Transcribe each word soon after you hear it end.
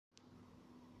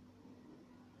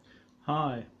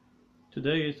Hi,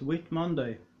 today is Whit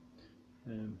Monday,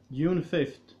 June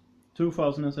 5th,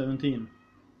 2017.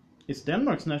 It's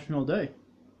Denmark's National Day,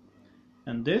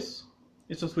 and this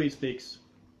is a Swede Speaks.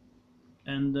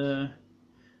 And,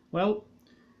 well,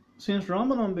 since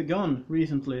Ramadan began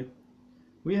recently,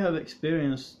 we have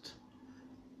experienced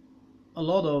a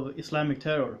lot of Islamic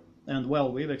terror, and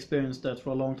well, we've experienced that for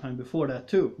a long time before that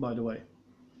too, by the way.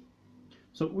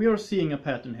 So we are seeing a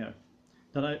pattern here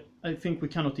that I think we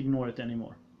cannot ignore it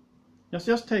anymore. Let's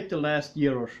just take the last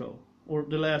year or so, or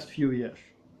the last few years.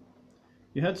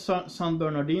 You had San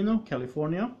Bernardino,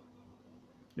 California.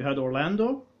 You had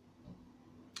Orlando.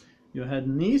 You had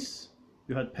Nice.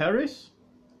 You had Paris.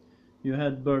 You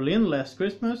had Berlin last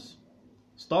Christmas.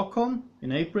 Stockholm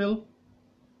in April.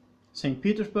 St.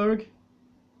 Petersburg.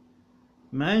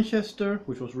 Manchester,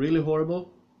 which was really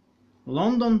horrible.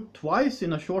 London twice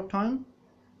in a short time.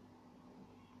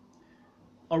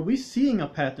 Are we seeing a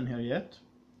pattern here yet?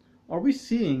 Are we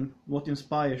seeing what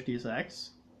inspires these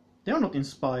acts? They are not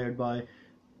inspired by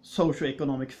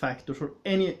socio-economic factors or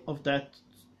any of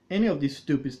these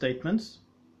stupid statements.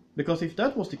 Because if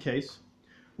that was the case,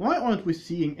 why aren't we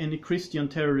seeing any Christian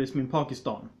terrorism in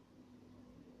Pakistan?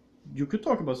 You could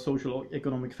talk about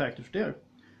socio-economic factors there.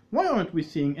 Why aren't we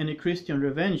seeing any Christian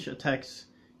revenge attacks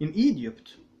in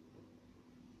Egypt?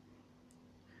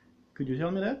 Could you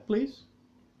tell me that, please?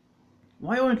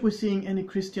 Why aren't we seeing any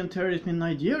Christian terrorism in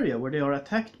Nigeria, where they are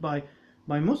attacked by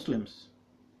Muslims?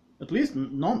 At least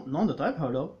none that I've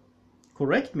heard of.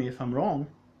 Correct me if I'm wrong.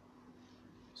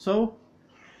 So,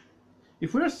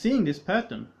 if we are seeing this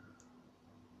pattern,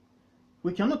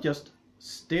 we cannot just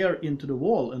stare into the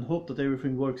wall and hope that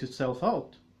everything works itself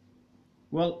out.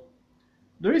 Well,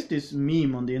 there is this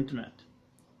meme on the internet,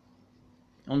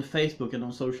 on Facebook and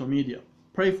on social media.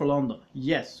 Pray for London.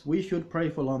 Yes, we should pray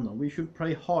for London. We should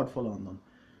pray hard for London.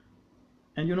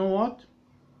 And you know what?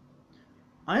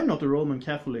 I'm not a Roman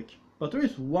Catholic, but there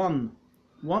is one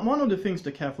of the things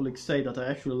the Catholics say that I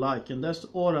actually like, and that's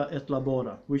ora et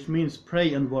labora, which means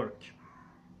pray and work.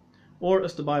 Or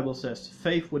as the Bible says,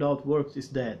 faith without works is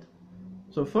dead.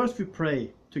 So first we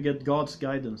pray to get God's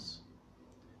guidance,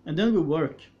 and then we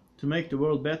work to make the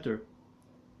world better,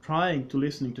 trying to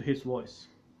listening to His voice.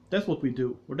 That's what we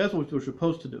do, or that's what we're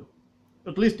supposed to do.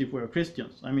 At least if we're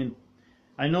Christians. I mean,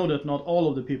 I know that not all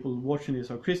of the people watching this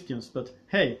are Christians, but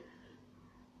hey,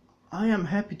 I am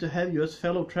happy to have you as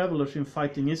fellow travelers in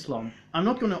fighting Islam. I'm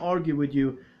not going to argue with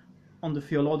you on the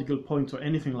theological points or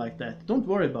anything like that. Don't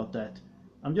worry about that.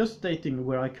 I'm just stating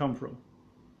where I come from.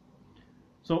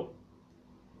 So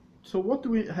what do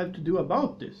we have to do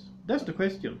about this? That's the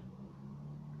question.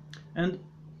 And,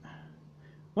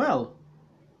 well,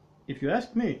 if you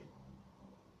ask me,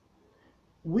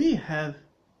 we have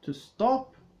to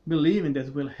stop believing that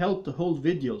it will help to hold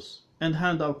vigils and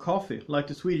hand out coffee like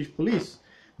the Swedish police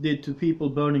did to people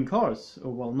burning cars.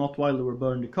 Or, well, not while they were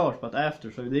burning the cars, but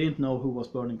after, so they didn't know who was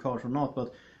burning cars or not.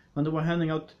 But when they were handing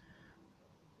out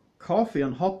coffee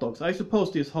and hot dogs, I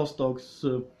suppose these hot dogs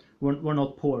were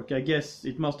not pork. I guess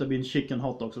it must have been chicken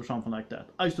hot dogs or something like that.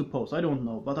 I suppose, I don't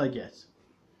know, but I guess.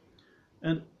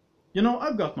 And, you know,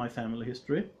 I've got my family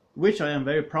history, which I am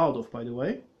very proud of, by the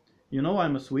way. You know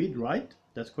I'm a Swede, right?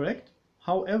 That's correct.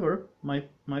 However,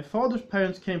 my father's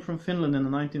parents came from Finland in the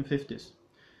 1950s.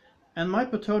 And my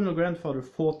paternal grandfather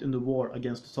fought in the war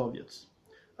against the Soviets.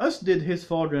 As did his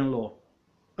father-in-law,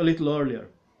 a little earlier,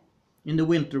 in the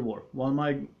Winter War, while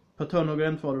my paternal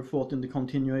grandfather fought in the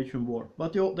Continuation War.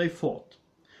 But they fought.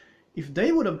 If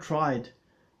they would have tried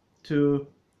to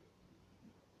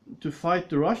fight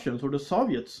the Russians or the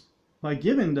Soviets by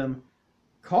giving them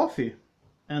coffee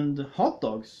and hot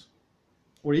dogs,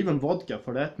 or even vodka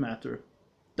for that matter,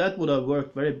 that would have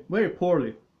worked very, very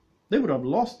poorly. They would have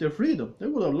lost their freedom. They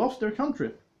would have lost their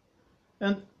country.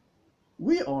 And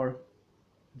we are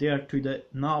there to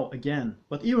now again.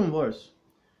 But even worse,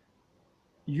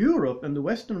 Europe and the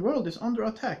Western world is under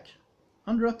attack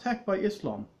by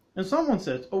Islam. And someone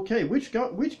says, okay, which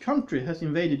country has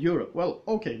invaded Europe? Well,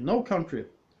 okay, no country.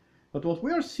 But what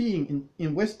we are seeing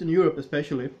in Western Europe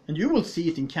especially, and you will see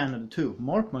it in Canada too,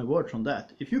 mark my words on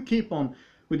that. If you keep on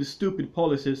with the stupid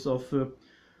policies of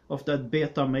that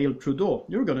beta male Trudeau,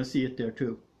 you're going to see it there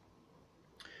too.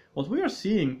 What we are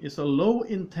seeing is a low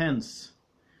intense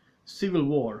civil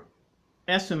war,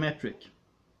 asymmetric.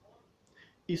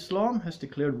 Islam has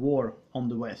declared war on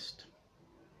the West.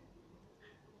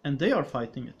 And they are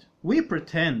fighting it. We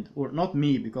pretend, or not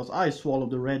me, because I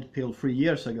swallowed the red pill 3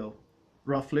 years ago,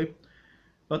 roughly.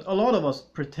 But a lot of us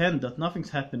pretend that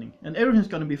nothing's happening and everything's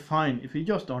gonna be fine if we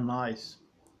just are nice.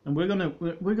 And we're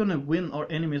gonna win our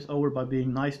enemies over by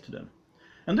being nice to them.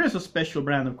 And there's a special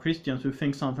brand of Christians who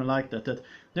think something like that, that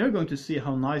they're going to see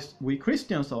how nice we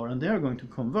Christians are and they're going to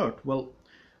convert. Well,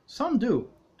 some do,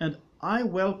 and I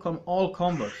welcome all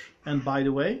converts. And by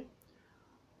the way,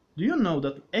 do you know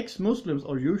that ex-Muslims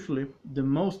are usually the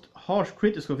most harsh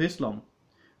critics of Islam,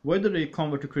 whether they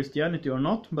convert to Christianity or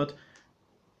not? But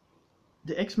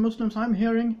the ex-Muslims I'm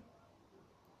hearing,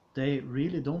 they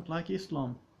really don't like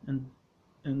Islam, and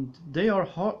they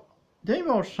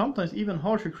are sometimes even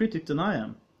harsher critics than I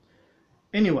am.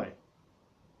 Anyway,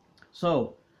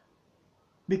 so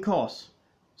because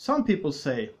some people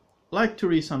say, like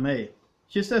Theresa May,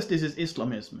 she says this is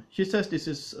Islamism. She says this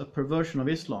is a perversion of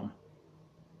Islam.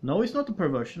 No, it's not a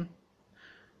perversion.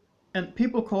 And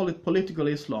people call it political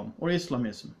Islam or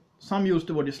Islamism. Some use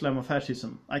the word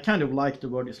Islamofascism. I kind of like the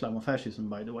word Islamofascism,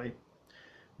 by the way.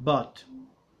 But,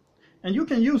 and you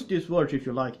can use these words if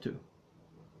you like to.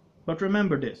 But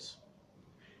remember this.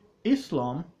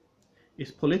 Islam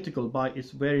is political by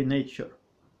its very nature.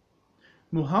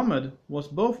 Muhammad was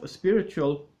both a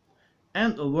spiritual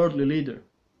and a worldly leader.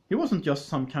 He wasn't just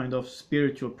some kind of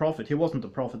spiritual prophet. He wasn't a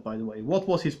prophet, by the way. What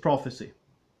was his prophecy?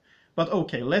 But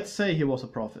okay, let's say he was a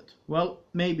prophet. Well,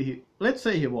 let's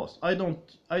say he was. I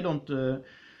don't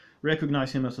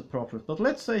recognize him as a prophet, but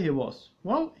let's say he was.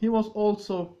 Well, he was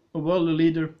also a worldly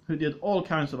leader who did all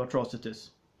kinds of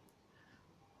atrocities.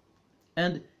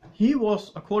 And he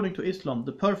was, according to Islam,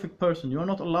 the perfect person. You are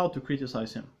not allowed to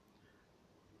criticize him.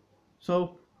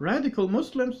 So radical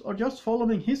Muslims are just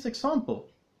following his example.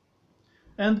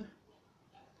 And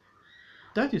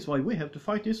that is why we have to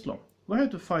fight Islam. We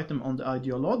have to fight them on the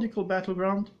ideological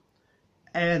battleground,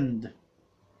 and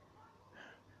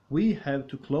we have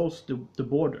to close the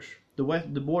borders, the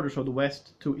borders of the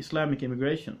West to Islamic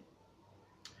immigration.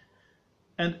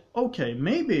 And okay,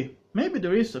 maybe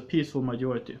there is a peaceful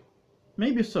majority.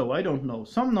 Maybe so, I don't know.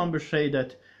 Some numbers say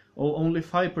that only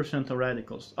 5% are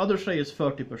radicals. Others say it's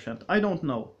 30%. I don't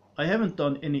know. I haven't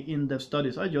done any in-depth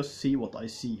studies. I just see what I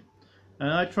see. And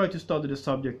I try to study the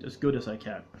subject as good as I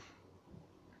can.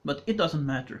 But it doesn't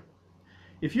matter.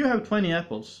 If you have 20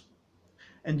 apples,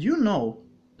 and you know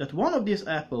that one of these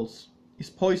apples is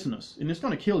poisonous, and it's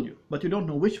going to kill you, but you don't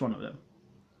know which one of them,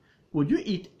 would you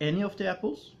eat any of the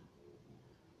apples?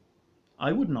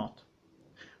 I would not.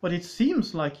 But it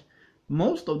seems like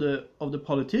most of the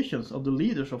politicians, of the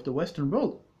leaders of the Western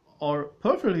world, are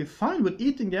perfectly fine with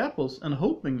eating the apples and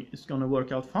hoping it's going to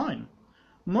work out fine.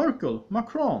 Merkel,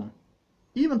 Macron,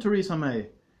 even Theresa May,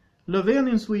 Löfven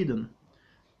in Sweden,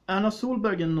 Anna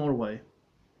Solberg in Norway,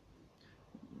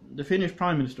 the Finnish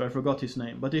Prime Minister, I forgot his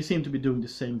name, but they seem to be doing the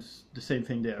same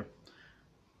thing there.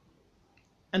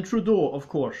 And Trudeau, of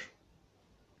course.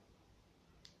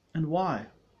 And why?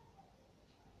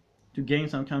 To gain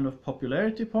some kind of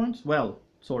popularity points? Well,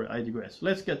 sorry, I digress.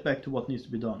 Let's get back to what needs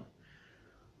to be done.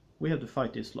 We have to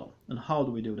fight Islam. And how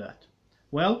do we do that?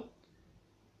 Well,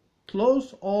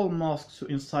 close all mosques who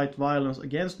incite violence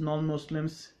against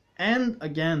non-Muslims and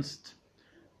against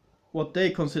what they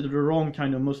consider the wrong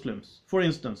kind of Muslims. For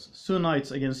instance,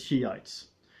 Sunnites against Shiites,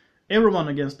 everyone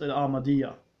against the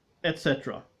Ahmadiyya,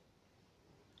 etc.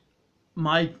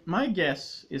 My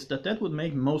guess is that would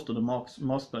make most of the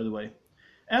mosques, by the way.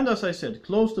 And as I said,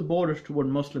 close the borders toward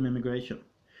Muslim immigration.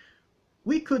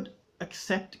 We could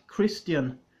accept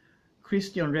Christian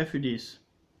refugees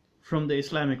from the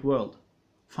Islamic world.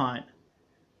 Fine.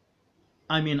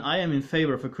 I mean, I am in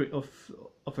favor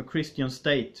of a Christian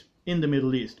state in the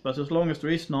Middle East, but as long as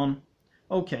there is none,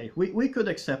 okay, we could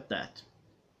accept that.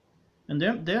 And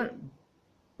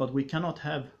but we cannot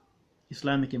have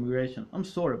Islamic immigration. I'm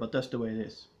sorry, but that's the way it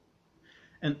is.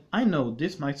 And I know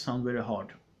this might sound very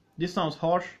hard. This sounds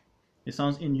harsh, it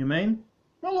sounds inhumane.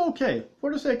 Well, okay,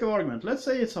 for the sake of argument, let's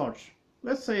say it's harsh.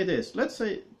 Let's say it is. Let's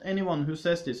say anyone who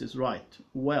says this is right.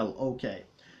 Well, okay.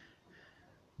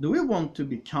 Do we want to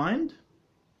be kind?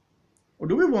 Or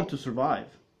do we want to survive?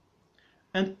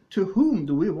 And to whom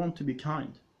do we want to be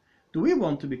kind? Do we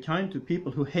want to be kind to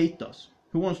people who hate us,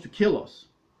 who wants to kill us?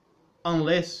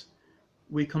 Unless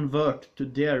we convert to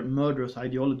their murderous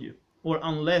ideology. Or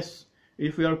unless,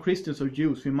 if we are Christians or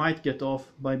Jews, we might get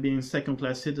off by being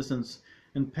second-class citizens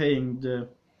and paying the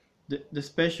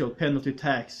special penalty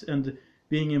tax and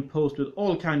being imposed with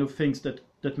all kind of things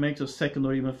that makes us second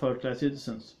or even third-class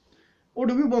citizens. Or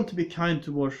do we want to be kind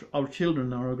towards our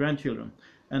children or our grandchildren?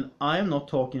 And I am not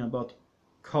talking about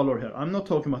color here. I'm not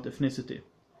talking about ethnicity.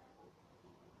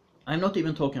 I'm not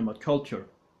even talking about culture.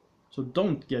 So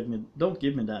don't give me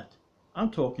that.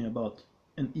 I'm talking about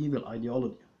an evil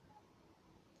ideology.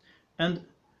 And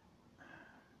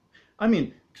I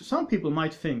mean, some people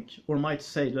might think or might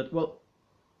say that,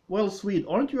 well, Swede,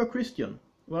 aren't you a Christian?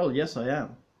 Well, yes, I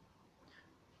am.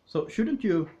 So shouldn't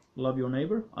you love your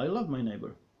neighbor? I love my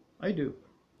neighbor. I do.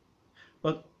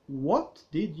 But what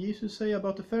did Jesus say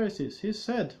about the Pharisees? He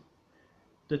said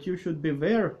that you should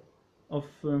beware of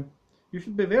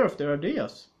their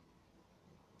ideas.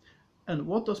 And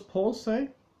what does Paul say?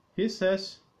 He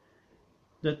says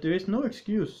that there is no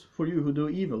excuse for you who do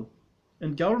evil,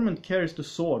 and government carries the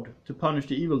sword to punish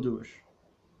the evildoers.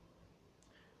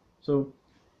 So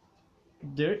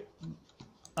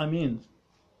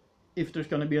if there's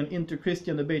going to be an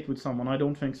inter-Christian debate with someone, I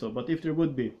don't think so, but if there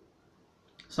would be,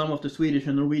 some of the Swedish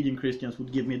and Norwegian Christians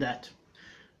would give me that.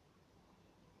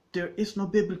 There is no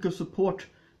biblical support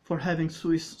for having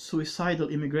suicidal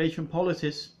immigration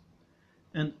policies.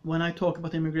 And when I talk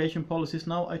about immigration policies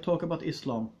now, I talk about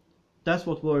Islam. That's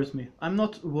what worries me. I'm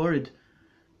not worried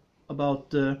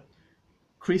about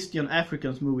Christian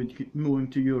Africans moving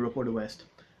to Europe or the West.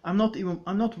 I'm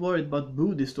not worried about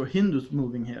Buddhists or Hindus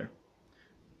moving here.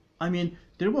 I mean,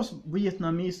 there was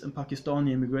Vietnamese and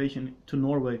Pakistani immigration to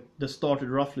Norway that started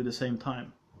roughly the same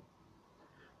time.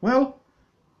 Well,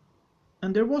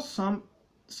 and there was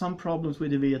some problems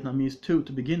with the Vietnamese too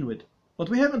to begin with. But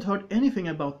we haven't heard anything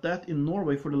about that in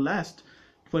Norway for the last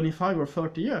 25 or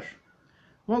 30 years.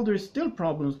 Well, there is still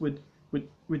problems with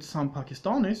some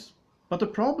Pakistanis, but the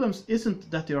problems isn't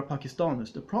that they are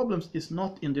Pakistanis. The problems is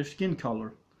not in their skin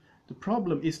color. The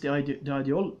problem is the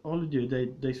ideology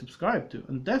they subscribe to,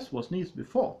 and that's what needs to be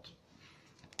fought.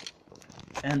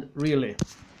 And really,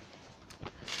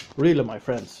 my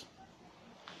friends,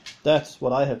 that's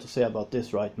what I have to say about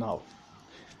this right now.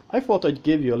 I thought I'd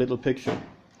give you a little picture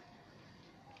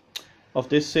of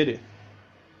this city.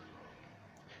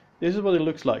 This is what it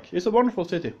looks like. It's a wonderful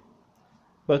city,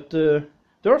 but there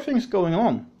are things going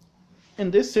on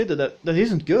in this city that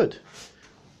isn't good.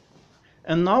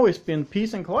 And now it's been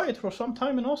peace and quiet for some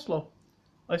time in Oslo.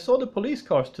 I saw the police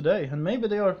cars today, and maybe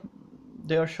they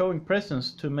are showing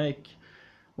presence to make,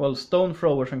 well, stone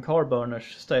throwers and car burners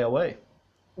stay away.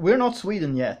 We're not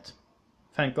Sweden yet.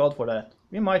 Thank God for that.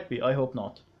 We might be, I hope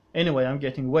not. Anyway, I'm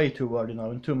getting way too wordy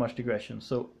now and too much digression,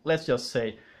 so let's just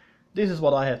say this is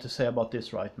what I have to say about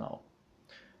this right now.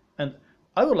 And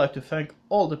I would like to thank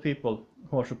all the people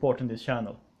who are supporting this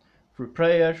channel through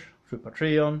prayers, through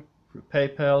Patreon, through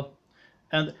PayPal,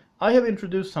 and I have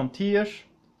introduced some tiers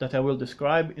that I will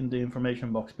describe in the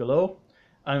information box below.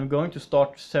 I'm going to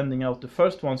start sending out the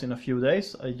first ones in a few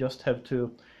days. I just have to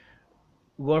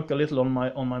work a little on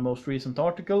my most recent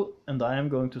article, and I am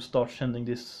going to start sending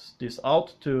this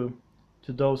out to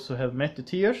those who have met the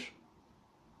tiers.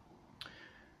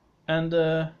 And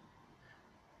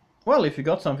well, if you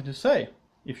got something to say,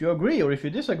 if you agree or if you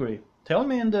disagree, tell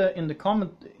me in the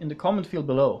comment field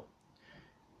below.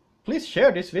 Please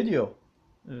share this video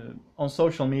on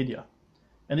social media,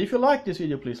 and if you like this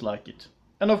video, please like it.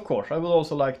 And of course, I would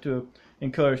also like to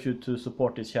encourage you to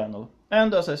support this channel.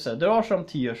 And as I said, there are some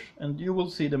tiers, and you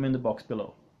will see them in the box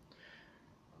below.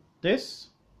 This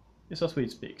is A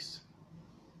Swede Speaks.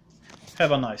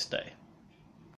 Have a nice day.